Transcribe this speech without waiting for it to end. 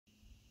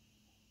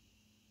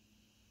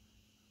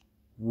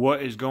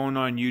What is going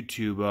on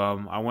YouTube?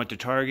 I went to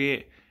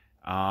Target.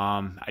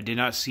 I did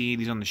not see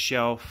these on the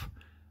shelf.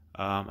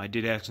 I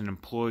did ask an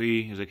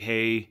employee. He was like,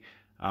 hey,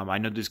 I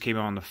know this came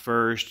out on the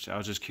 1st. I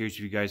was just curious if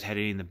you guys had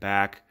any in the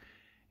back.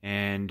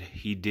 And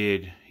he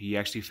did. He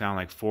actually found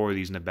like 4 of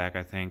these in the back,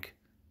 I think.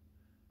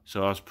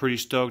 So I was pretty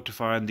stoked to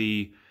find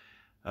the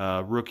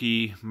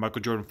rookie Michael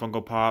Jordan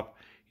Funko Pop.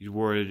 He's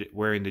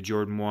wearing the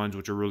Jordan 1s,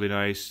 which are really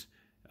nice.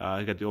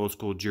 He's got the old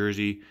school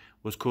jersey.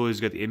 What's cool is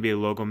he's got the NBA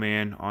logo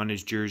man on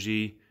his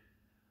jersey.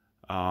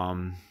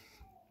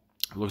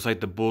 Looks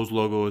like the Bulls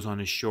logo is on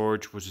his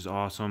shorts, which is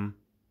awesome.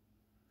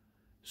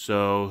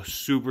 So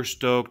super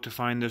stoked to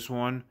find this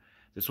one.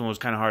 This one was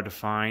kind of hard to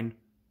find.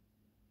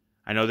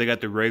 I know they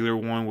got the regular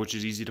one, which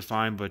is easy to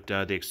find, but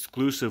the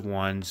exclusive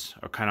ones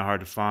are kind of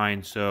hard to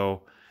find.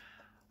 So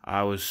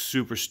I was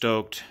super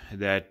stoked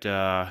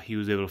that he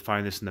was able to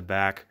find this in the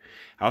back.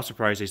 I was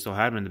surprised they still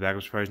had them in the back. I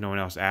was surprised no one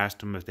else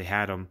asked him if they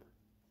had them.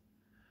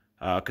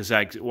 Because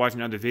like watching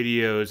other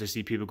videos, I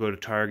see people go to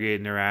Target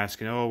and they're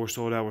asking, "Oh, we're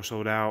sold out, we're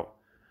sold out."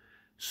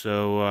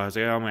 So I was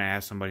like, "Oh, I'm gonna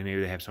ask somebody.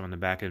 Maybe they have some in the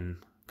back." And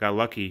got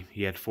lucky.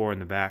 He had 4 in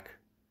the back,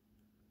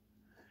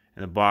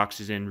 and the box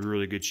is in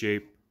really good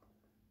shape.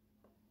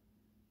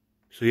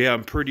 So yeah,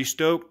 I'm pretty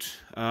stoked.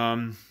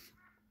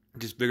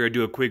 Just figured I'd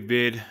do a quick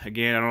vid.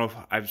 Again, I don't know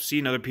if I've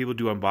seen other people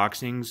do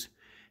unboxings,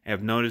 and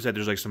I've noticed that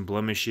there's like some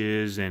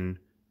blemishes and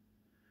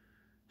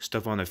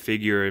stuff on the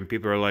figure, and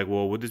people are like,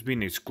 well, with this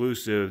being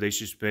exclusive, they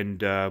should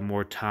spend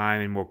more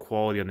time and more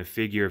quality on the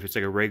figure. If it's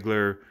like a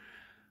regular,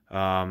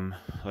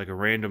 like a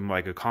random,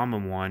 like a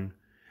common one,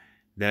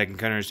 then I can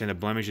kind of understand the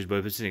blemishes. But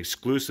if it's an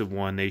exclusive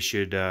one, they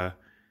should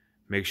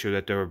make sure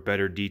that they're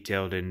better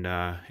detailed and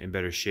in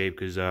better shape.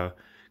 Because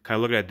kind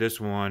of looking at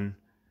this one,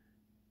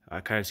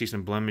 I kind of see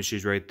some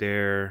blemishes right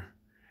there,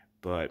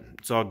 but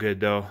it's all good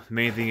though. The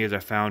main thing is I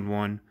found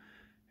one,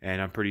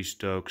 and I'm pretty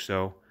stoked.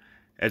 So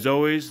as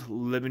always,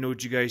 let me know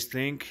what you guys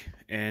think,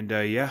 and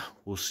yeah,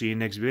 we'll see you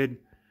next vid.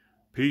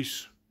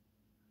 Peace.